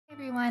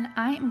Everyone,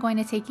 I am going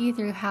to take you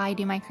through how I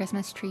do my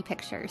Christmas tree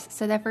pictures.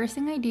 So the first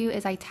thing I do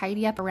is I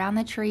tidy up around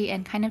the tree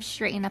and kind of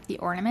straighten up the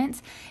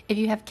ornaments. If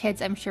you have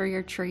kids, I'm sure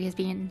your tree has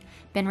been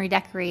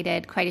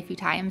redecorated quite a few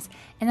times.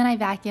 And then I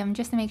vacuum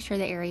just to make sure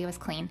the area was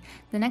clean.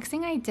 The next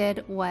thing I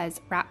did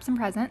was wrap some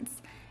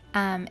presents.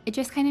 It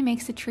just kind of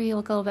makes the tree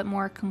look a little bit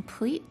more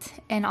complete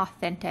and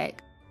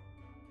authentic.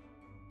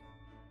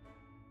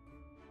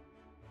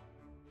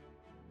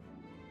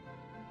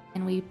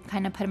 And we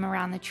kind of put them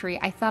around the tree.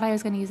 I thought I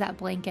was going to use that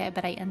blanket,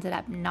 but I ended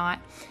up not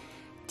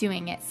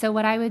doing it. So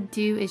what I would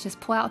do is just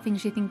pull out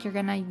things you think you're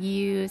going to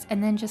use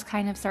and then just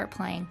kind of start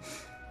playing.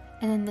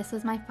 And then this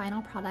was my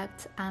final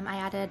product. I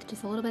added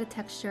just a little bit of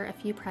texture, a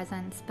few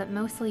presents, but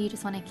mostly you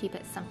just want to keep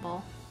it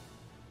simple.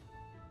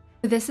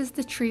 This is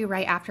the tree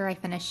right after I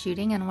finished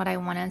shooting, and what I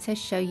wanted to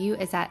show you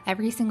is that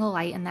every single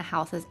light in the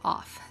house is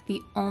off.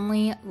 The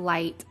only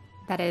light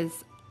that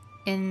is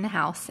in the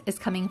house is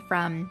coming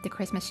from the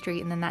Christmas tree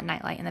and then that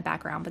night light in the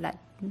background, but that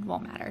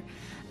won't matter.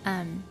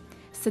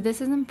 So this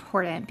is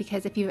important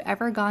because if you've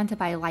ever gone to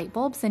buy light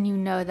bulbs, then you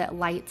know that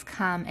lights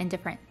come in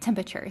different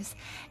temperatures.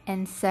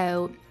 And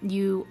so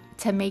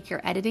to make your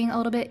editing a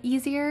little bit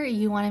easier,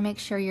 you want to make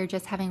sure you're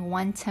just having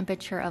one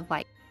temperature of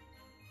light.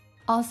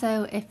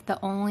 Also, if the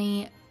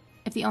only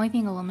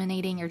thing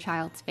illuminating your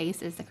child's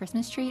face is the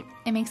Christmas tree,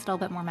 it makes it a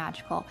little bit more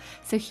magical.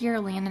 So here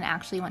Landon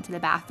actually went to the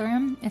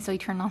bathroom, and so he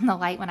turned on the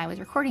light when I was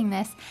recording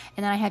this,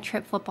 and then I had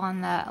Trip flip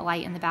on the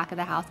light in the back of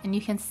the house, and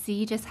you can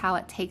see just how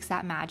it takes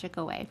that magic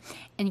away.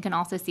 And you can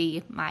also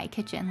see my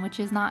kitchen, which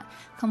is not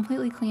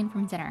completely clean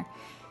from dinner.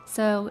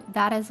 So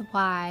that is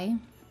why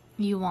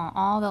you want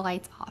all the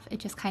lights off. It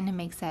just kind of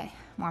makes it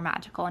more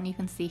magical, and you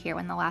can see here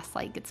when the last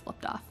light gets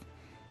flipped off,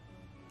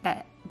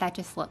 that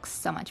just looks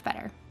so much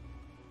better.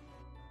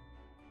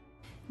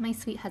 My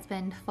sweet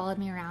husband followed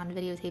me around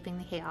videotaping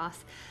the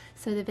chaos.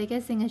 So the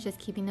biggest thing is just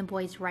keeping the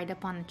boys right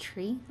up on the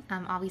tree.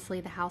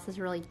 Obviously the house is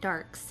really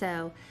dark,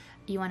 so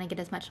you want to get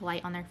as much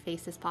light on their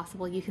face as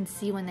possible. You can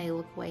see when they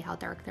look away how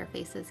dark their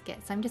faces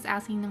get. So I'm just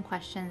asking them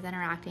questions,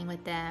 interacting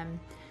with them.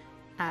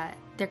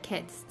 They're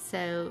kids,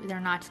 so they're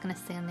not just going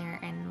to stand there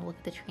and look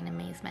at the tree in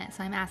amazement.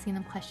 So I'm asking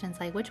them questions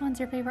like, which one's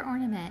your favorite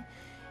ornament?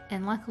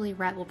 And luckily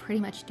Rhett will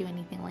pretty much do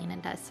anything Landon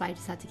does, so I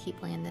just have to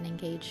keep Landon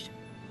engaged.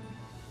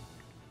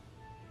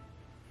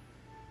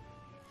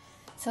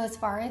 So as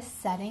far as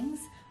settings,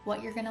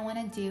 what you're going to want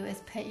to do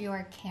is put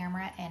your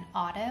camera in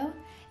auto,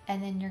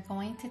 and then you're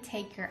going to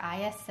take your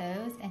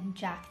ISOs and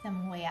jack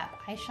them way up.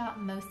 I shot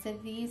most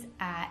of these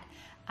at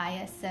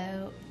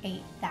ISO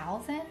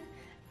 8000.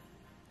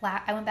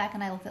 I went back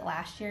and I looked at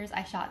last year's.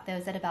 I shot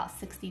those at about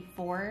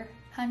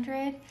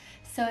 6400.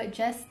 So it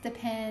just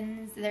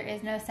depends. There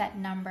is no set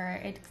number.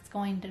 It's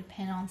going to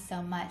depend on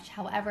so much.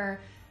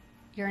 However,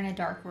 you're in a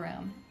dark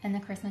room and the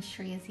Christmas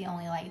tree is the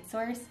only light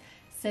source.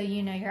 So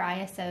you know your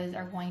ISOs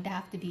are going to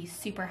have to be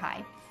super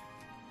high.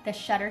 The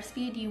shutter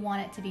speed, you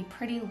want it to be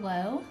pretty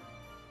low.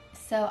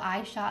 So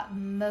I shot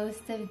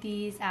most of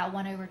these at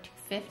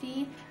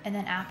 1/250, and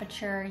then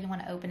aperture, you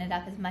want to open it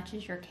up as much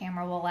as your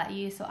camera will let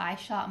you. So I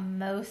shot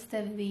most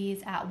of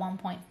these at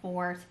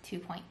 1.4 to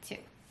 2.2.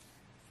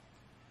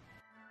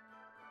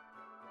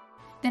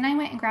 Then I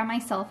went and grabbed my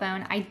cell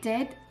phone. I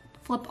did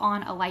flip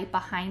on a light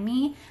behind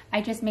me.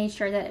 I just made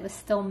sure that it was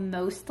still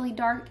mostly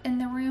dark in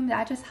the room.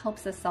 That just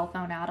helps the cell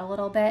phone out a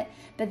little bit.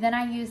 But then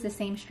I used the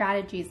same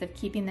strategies of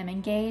keeping them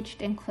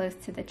engaged and close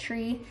to the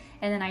tree,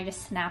 and then I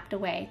just snapped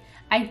away.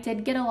 I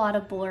did get a lot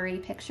of blurry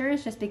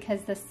pictures just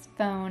because this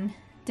phone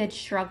did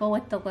struggle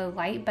with the low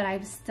light, but I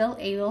was still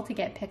able to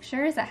get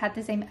pictures that had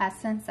the same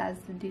essence as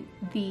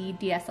the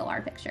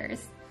DSLR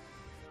pictures.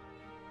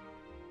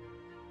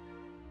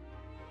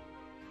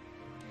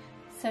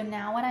 So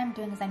now what I'm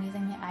doing is I'm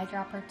using the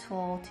eyedropper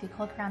tool to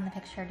click around the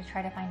picture to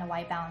try to find a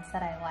white balance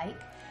that I like.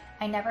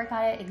 I never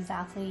got it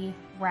exactly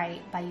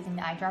right by using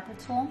the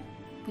eyedropper tool.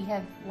 We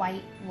have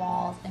white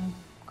walls and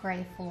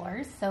gray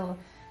floors, so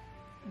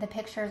the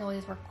pictures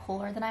always were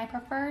cooler than I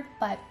preferred,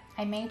 but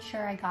I made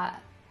sure I got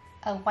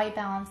a white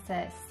balance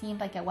that seemed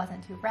like it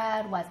wasn't too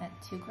red, wasn't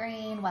too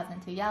green,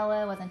 wasn't too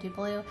yellow, wasn't too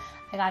blue.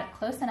 I got it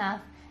close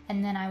enough,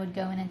 and then I would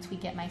go in and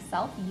tweak it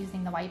myself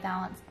using the white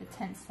balance, the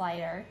tint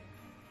slider.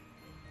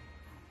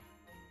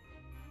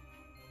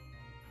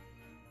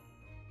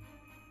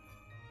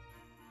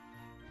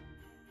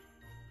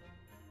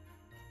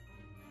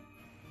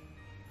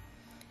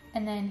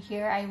 And then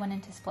here I went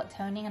into split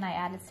toning and I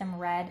added some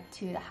red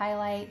to the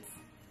highlights,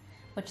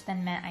 which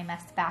then meant I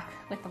messed back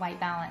with the white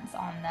balance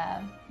on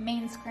the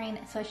main screen.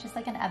 So it's just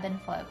like an ebb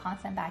and flow,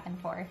 constant back and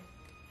forth.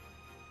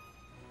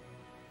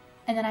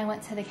 And then I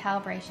went to the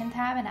calibration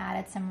tab and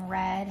added some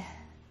red.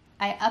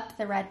 I upped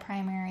the red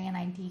primary and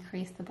I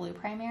decreased the blue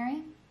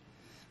primary.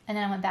 And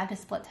then I went back to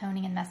split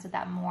toning and messed with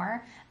that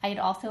more. I had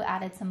also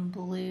added some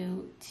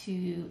blue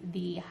to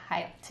the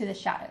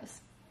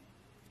shadows.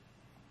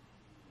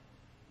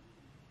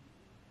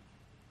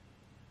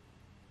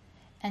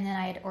 And then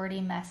I had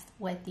already messed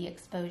with the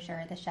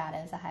exposure, the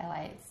shadows, the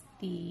highlights,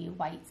 the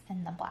whites,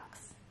 and the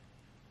blacks.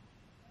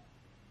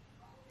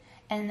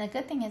 And the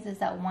good thing is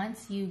that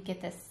once you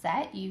get this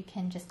set, you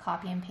can just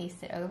copy and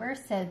paste it over.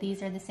 So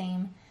these are the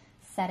same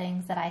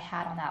settings that I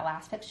had on that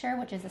last picture,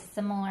 which is a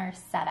similar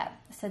setup.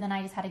 So then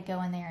I just had to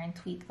go in there and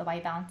tweak the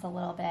white balance a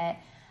little bit.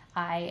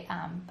 I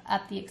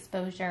upped the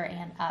exposure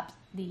and upped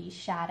the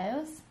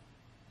shadows.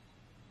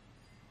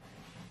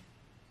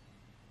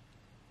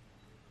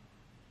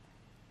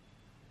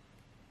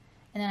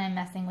 And then I'm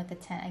messing with the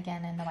tint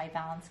again in the white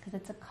balance because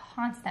it's a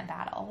constant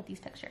battle with these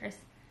pictures.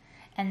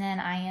 And then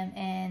I am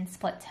in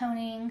split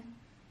toning.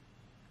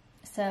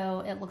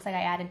 So it looks like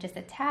I added just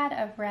a tad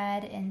of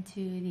red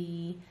into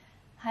the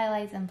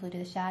highlights and blue to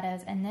the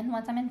shadows. And then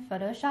once I'm in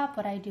Photoshop,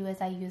 what I do is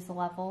I use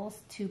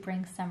levels to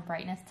bring some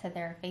brightness to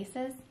their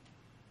faces.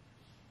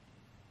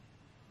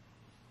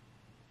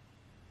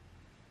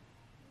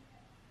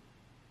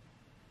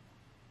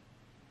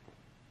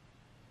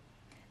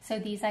 So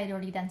these I'd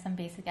already done some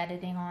basic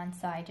editing on,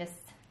 so I just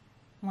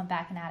went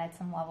back and added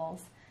some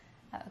levels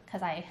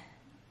because I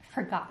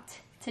forgot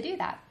to do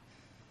that.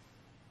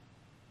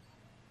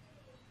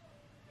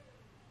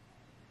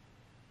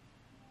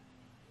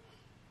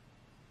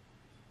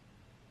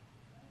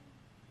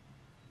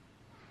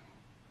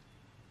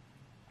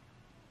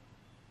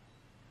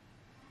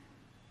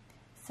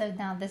 So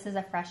now this is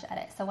a fresh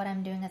edit. So what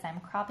I'm doing is I'm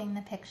cropping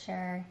the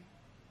picture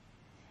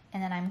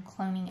and then I'm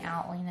cloning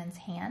out Landon's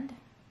hand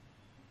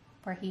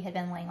where he had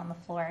been laying on the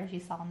floor, as you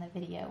saw in the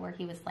video, where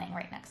he was laying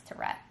right next to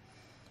Rhett.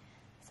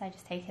 So I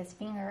just take his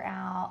finger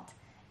out,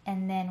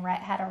 and then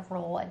Rhett had a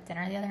roll at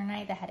dinner the other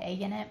night that had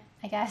egg in it,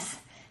 I guess.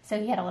 So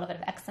he had a little bit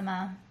of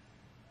eczema.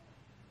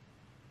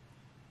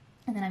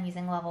 And then I'm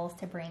using levels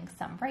to bring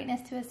some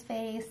brightness to his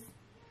face.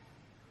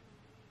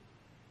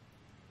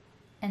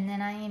 And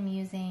then I am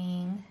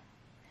using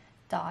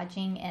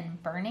dodging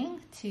and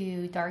burning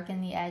to darken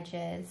the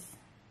edges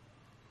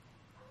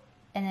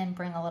and then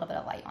bring a little bit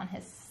of light on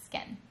his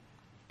skin.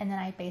 And then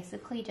I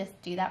basically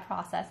just do that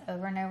process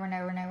over and over and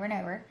over and over and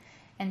over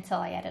until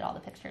I edit all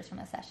the pictures from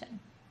the session.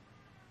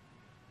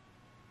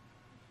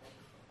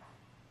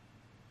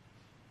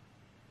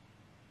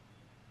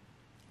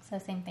 So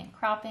same thing,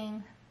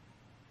 cropping.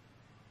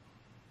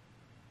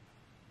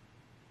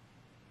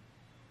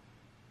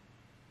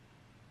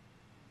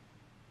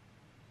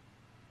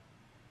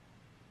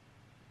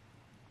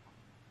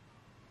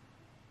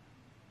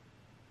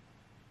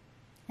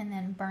 And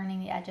then burning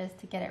the edges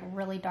to get it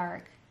really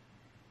dark.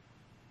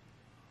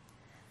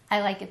 I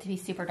like it to be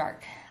super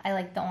dark. I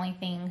like the only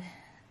thing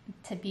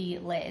to be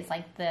lit is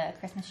like the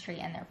Christmas tree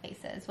and their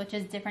faces, which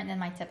is different than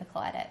my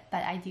typical edit,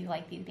 but I do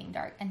like these being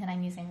dark. And then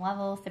I'm using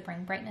levels to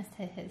bring brightness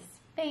to his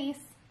face.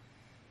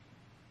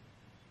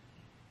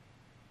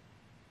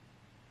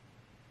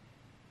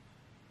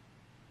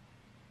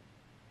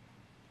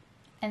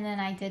 And then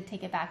I did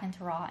take it back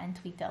into RAW and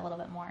tweaked it a little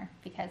bit more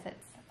because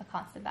it's a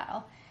constant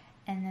battle.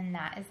 And then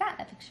that is that.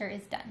 That picture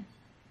is done.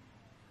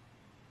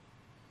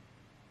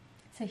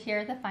 So here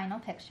are the final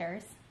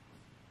pictures.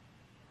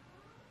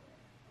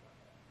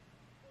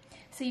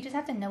 So you just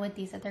have to know with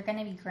these that they're going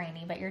to be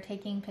grainy, but you're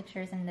taking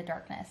pictures in the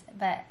darkness.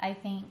 But I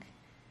think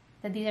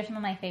that these are some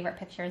of my favorite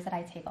pictures that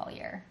I take all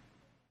year.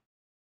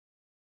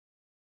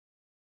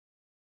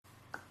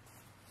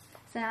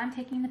 So now I'm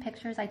taking the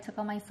pictures I took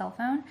on my cell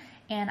phone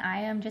and I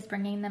am just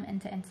bringing them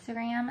into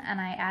Instagram, and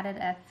I added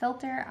a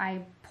filter.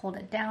 I pulled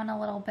it down a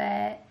little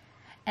bit.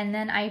 And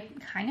then I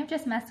kind of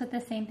just messed with the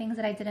same things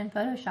that I did in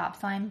Photoshop.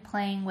 So I'm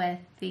playing with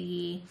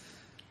the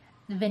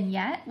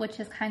vignette, which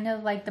is kind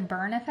of like the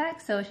burn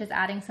effect. So it's just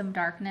adding some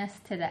darkness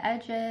to the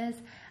edges.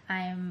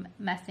 I'm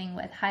messing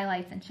with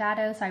highlights and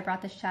shadows. So I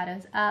brought the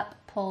shadows up,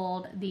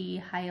 pulled the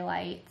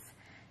highlights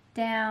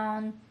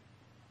down,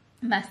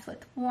 messed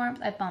with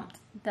warmth. I bumped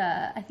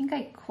I think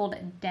I cooled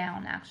it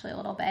down actually a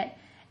little bit.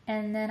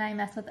 And then I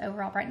messed with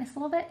overall brightness a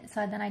little bit.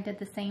 So then I did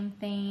the same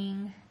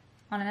thing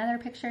on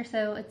another picture.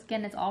 So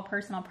it's all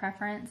personal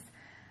preference.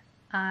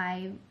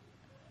 I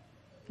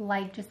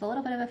like just a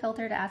little bit of a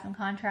filter to add some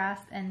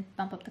contrast and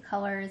bump up the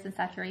colors and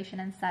saturation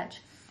and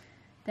such.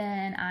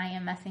 Then I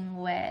am messing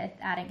with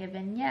adding a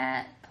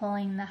vignette,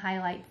 pulling the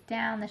highlights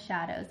down, the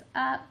shadows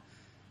up,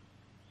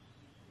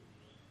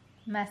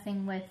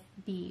 messing with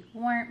the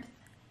warmth,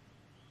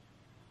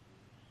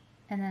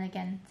 and then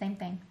again, same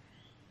thing.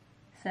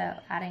 So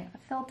adding a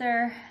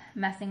filter,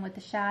 messing with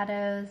the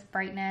shadows,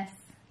 brightness,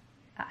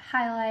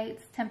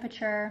 highlights,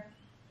 temperature,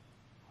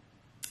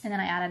 and then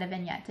I added a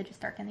vignette to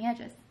just darken the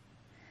edges.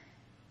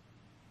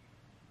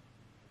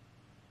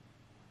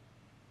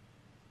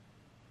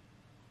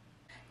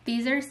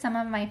 These are some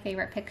of my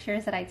favorite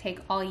pictures that I take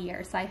all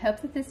year, so I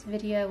hope that this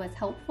video was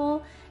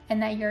helpful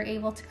and that you're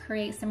able to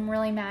create some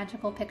really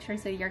magical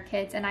pictures of your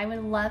kids, and I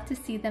would love to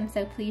see them,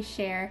 so please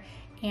share,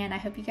 and I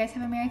hope you guys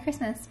have a Merry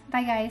Christmas.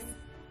 Bye guys!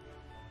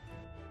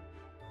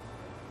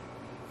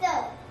 So,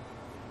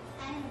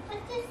 I'm going to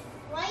put this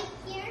right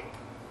here.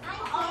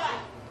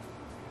 Alright.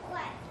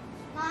 What?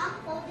 Mom,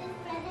 hold this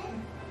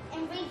present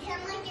and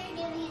pretend like you're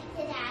giving it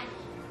to Daddy.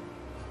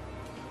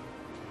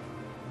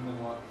 And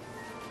then what?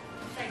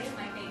 Should I use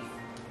my face?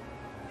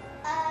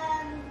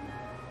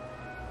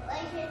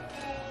 Like his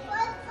face.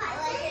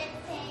 Like his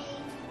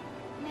face.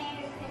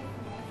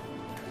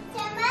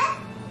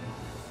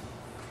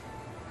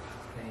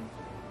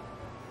 Okay.